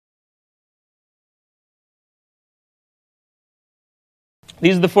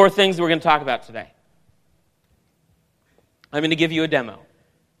These are the 4 things that we're going to talk about today. I'm going to give you a demo.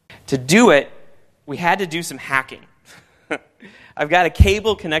 To do it, we had to do some hacking. I've got a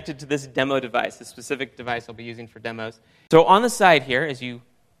cable connected to this demo device, this specific device I'll be using for demos. So on the side here, as you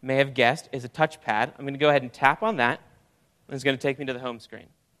may have guessed, is a touchpad. I'm going to go ahead and tap on that, and it's going to take me to the home screen.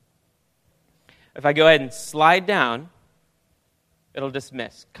 If I go ahead and slide down, it'll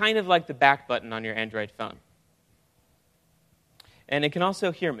dismiss, kind of like the back button on your Android phone. And it can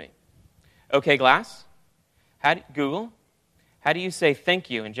also hear me. Okay, Glass, Google, how do you say thank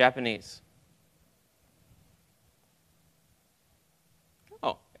you in Japanese?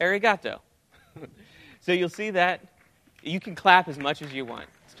 Oh, arigato. So you'll see that. You can clap as much as you want.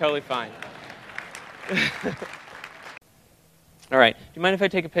 It's totally fine. All right. Do you mind if I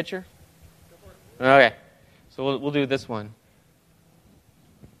take a picture? Okay. So we'll do this one.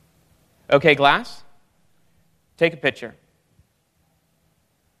 Okay, Glass, take a picture.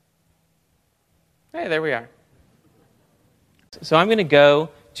 Hey, there we are. So I'm going to go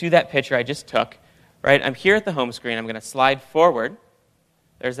to that picture I just took. Right? I'm here at the home screen. I'm going to slide forward.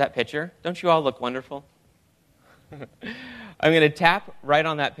 There's that picture. Don't you all look wonderful? I'm going to tap right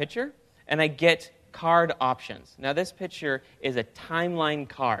on that picture, and I get card options. Now, this picture is a timeline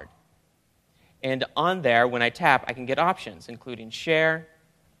card. And on there, when I tap, I can get options, including share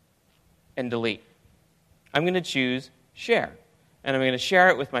and delete. I'm going to choose share, and I'm going to share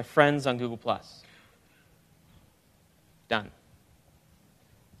it with my friends on Google+. Done.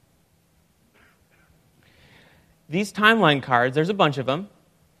 These timeline cards, there's a bunch of them.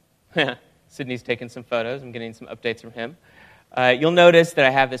 Sydney's taking some photos. I'm getting some updates from him. You'll notice that I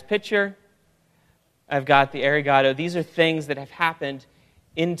have this picture. I've got the arigato. These are things that have happened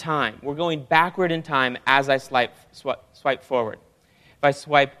in time. We're going backward in time as I swipe forward. If I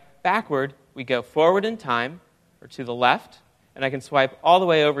swipe backward, we go forward in time, or to the left, and I can swipe all the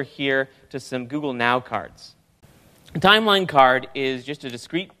way over here to some Google Now cards. A timeline card is just a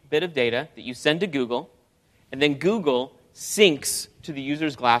discrete bit of data that you send to Google, and then Google syncs to the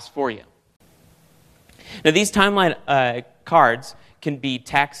user's glass for you. Now, these timeline cards can be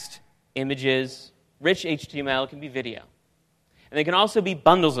text, images, rich HTML, it can be video. And they can also be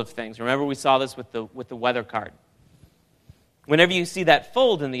bundles of things. Remember, we saw this with the weather card. Whenever you see that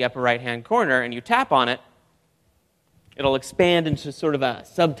fold in the upper right-hand corner and you tap on it, it'll expand into sort of a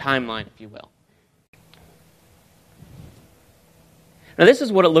sub-timeline, if you will. Now, this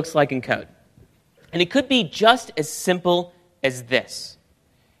is what it looks like in code. And it could be just as simple as this.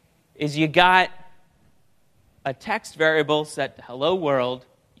 Is you got a text variable set to hello world,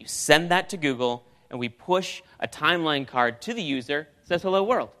 you send that to Google, and we push a timeline card to the user that says hello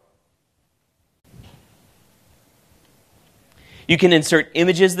world. You can insert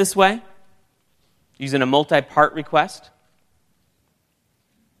images this way, using a multi-part request.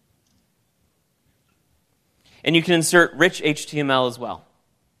 And you can insert rich HTML as well.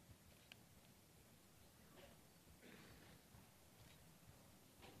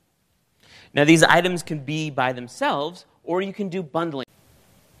 Now, these items can be by themselves, or you can do bundling.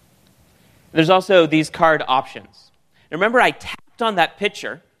 There's also these card options. Now, remember, I tapped on that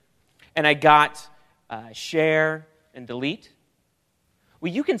picture, and I got share and delete.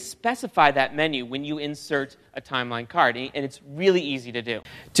 Well, you can specify that menu when you insert a timeline card, and it's really easy to do.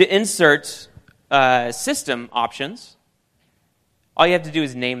 To insert system options, all you have to do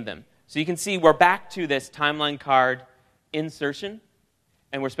is name them. So you can see we're back to this timeline card insertion,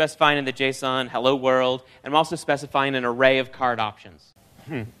 and we're specifying in the JSON, hello world, and I'm also specifying an array of card options.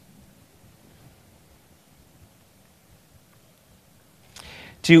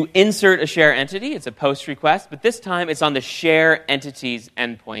 To insert a share entity, it's a post request, but this time it's on the share entities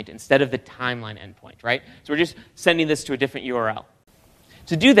endpoint instead of the timeline endpoint, right? So we're just sending this to a different URL.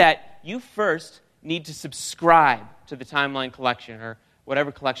 To do that, you first need to subscribe to the timeline collection or whatever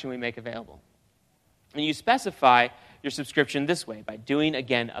collection we make available. And you specify your subscription this way by doing,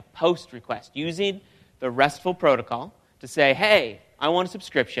 again, a post request, using the RESTful protocol to say, hey, I want a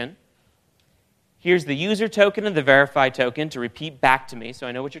subscription. Here's the user token and the verify token to repeat back to me so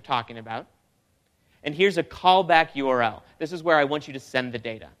I know what you're talking about. And here's a callback URL. This is where I want you to send the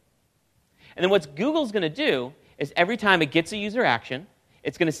data. And then what Google's going to do is every time it gets a user action,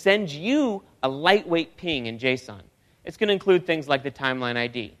 it's going to send you a lightweight ping in JSON. It's going to include things like the timeline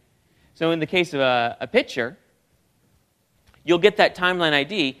ID. So in the case of a picture, you'll get that timeline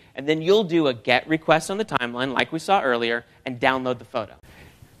ID, and then you'll do a GET request on the timeline, like we saw earlier, and download the photo.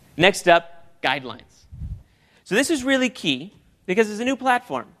 Next up, guidelines. So this is really key because it's a new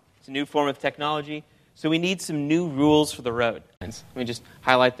platform. It's a new form of technology, so we need some new rules for the road. Let me just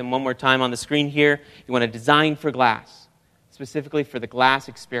highlight them one more time on the screen here. You want to design for glass. specifically for the glass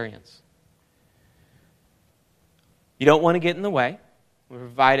experience. You don't want to get in the way. We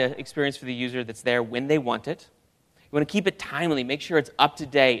provide an experience for the user that's there when they want it. You want to keep it timely, make sure it's up to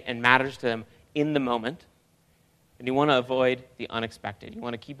date and matters to them in the moment. And you want to avoid the unexpected. You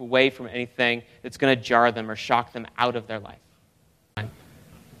want to keep away from anything that's going to jar them or shock them out of their life.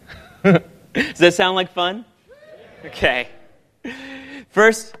 Does that sound like fun? Okay.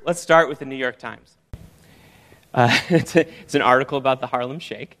 First, let's start with the New York Times. It's an article about the Harlem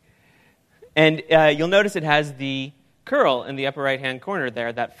Shake. And you'll notice it has the curl in the upper right-hand corner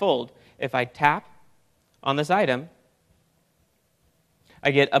there, that fold. If I tap on this item,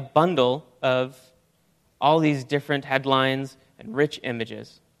 I get a bundle of all these different headlines and rich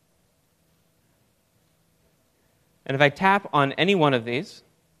images. And if I tap on any one of these,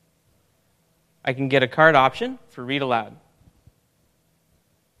 I can get a card option for read aloud.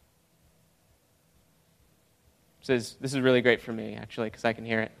 This is really great for me, actually, because I can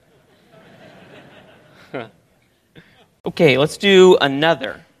hear it. Okay, let's do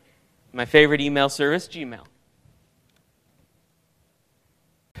another. My favorite email service, Gmail.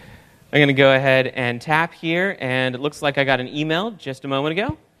 I'm going to go ahead and tap here, and it looks like I got an email just a moment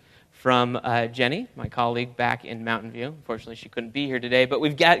ago from Jenny, my colleague back in Mountain View. Unfortunately, she couldn't be here today, but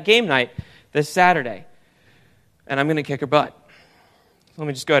we've got game night this Saturday, and I'm going to kick her butt. Let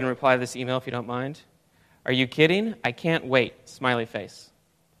me just go ahead and reply to this email if you don't mind. Are you kidding? I can't wait. Smiley face.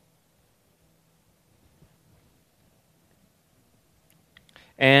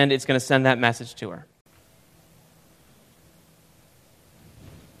 And it's going to send that message to her.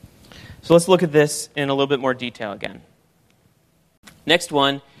 So let's look at this in a little bit more detail again. Next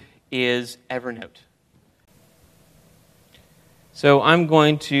one is Evernote. So I'm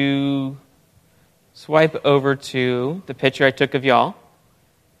going to swipe over to the picture I took of y'all,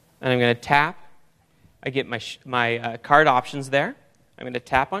 and I'm going to tap. I get my card options there. I'm going to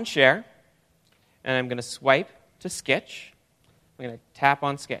tap on Share, and I'm going to swipe to Sketch. I'm going to tap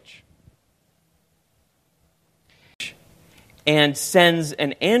on Sketch. And sends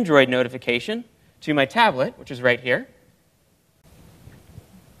an Android notification to my tablet, which is right here.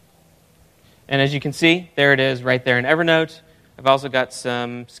 And as you can see, there it is right there in Evernote. I've also got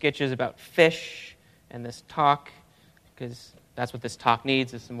some sketches about fish and this talk, because that's what this talk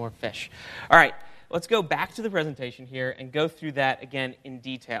needs, is some more fish. All right, let's go back to the presentation here and go through that again in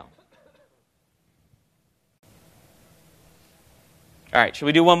detail. All right, should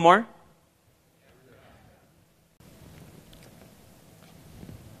we do one more?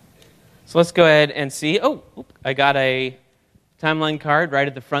 So let's go ahead and see. Oh, I got a timeline card right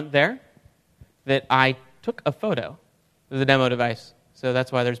at the front there that I took a photo. It was a demo device, so that's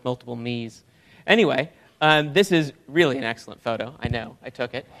why there's multiple me's. Anyway, this is really an excellent photo. I know, I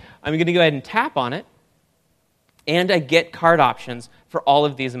took it. I'm going to go ahead and tap on it, and I get card options for all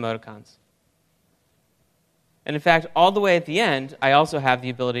of these emoticons. And in fact, all the way at the end, I also have the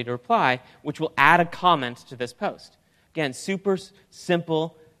ability to reply, which will add a comment to this post. Again, super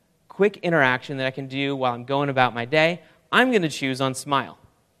simple, quick interaction that I can do while I'm going about my day. I'm going to choose on Smile.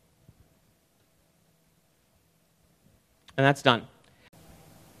 And that's done.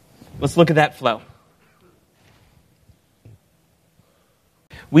 Let's look at that flow.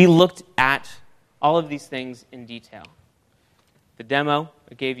 We looked at all of these things in detail. The demo,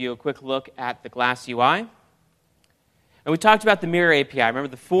 I gave you a quick look at the Glass UI. And we talked about the Mirror API. Remember,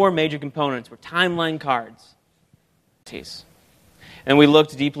 the four major components were timeline cards. And we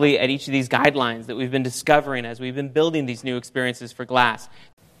looked deeply at each of these guidelines that we've been discovering as we've been building these new experiences for Glass.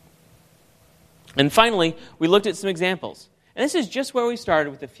 And finally, we looked at some examples. And this is just where we started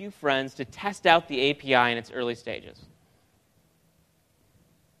with a few friends to test out the API in its early stages.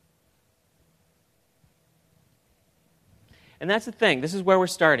 And that's the thing. This is where we're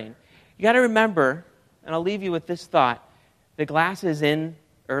starting. You got to remember, and I'll leave you with this thought, the Glass is in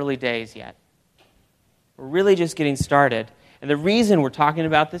early days yet. We're really just getting started. And the reason we're talking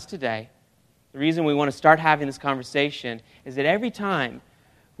about this today, the reason we want to start having this conversation, is that every time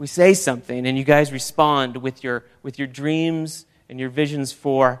we say something and you guys respond with your dreams and your visions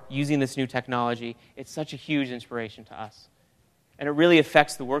for using this new technology, it's such a huge inspiration to us. And it really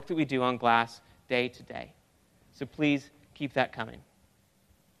affects the work that we do on Glass day to day. So please keep that coming.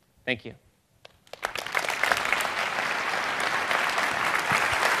 Thank you.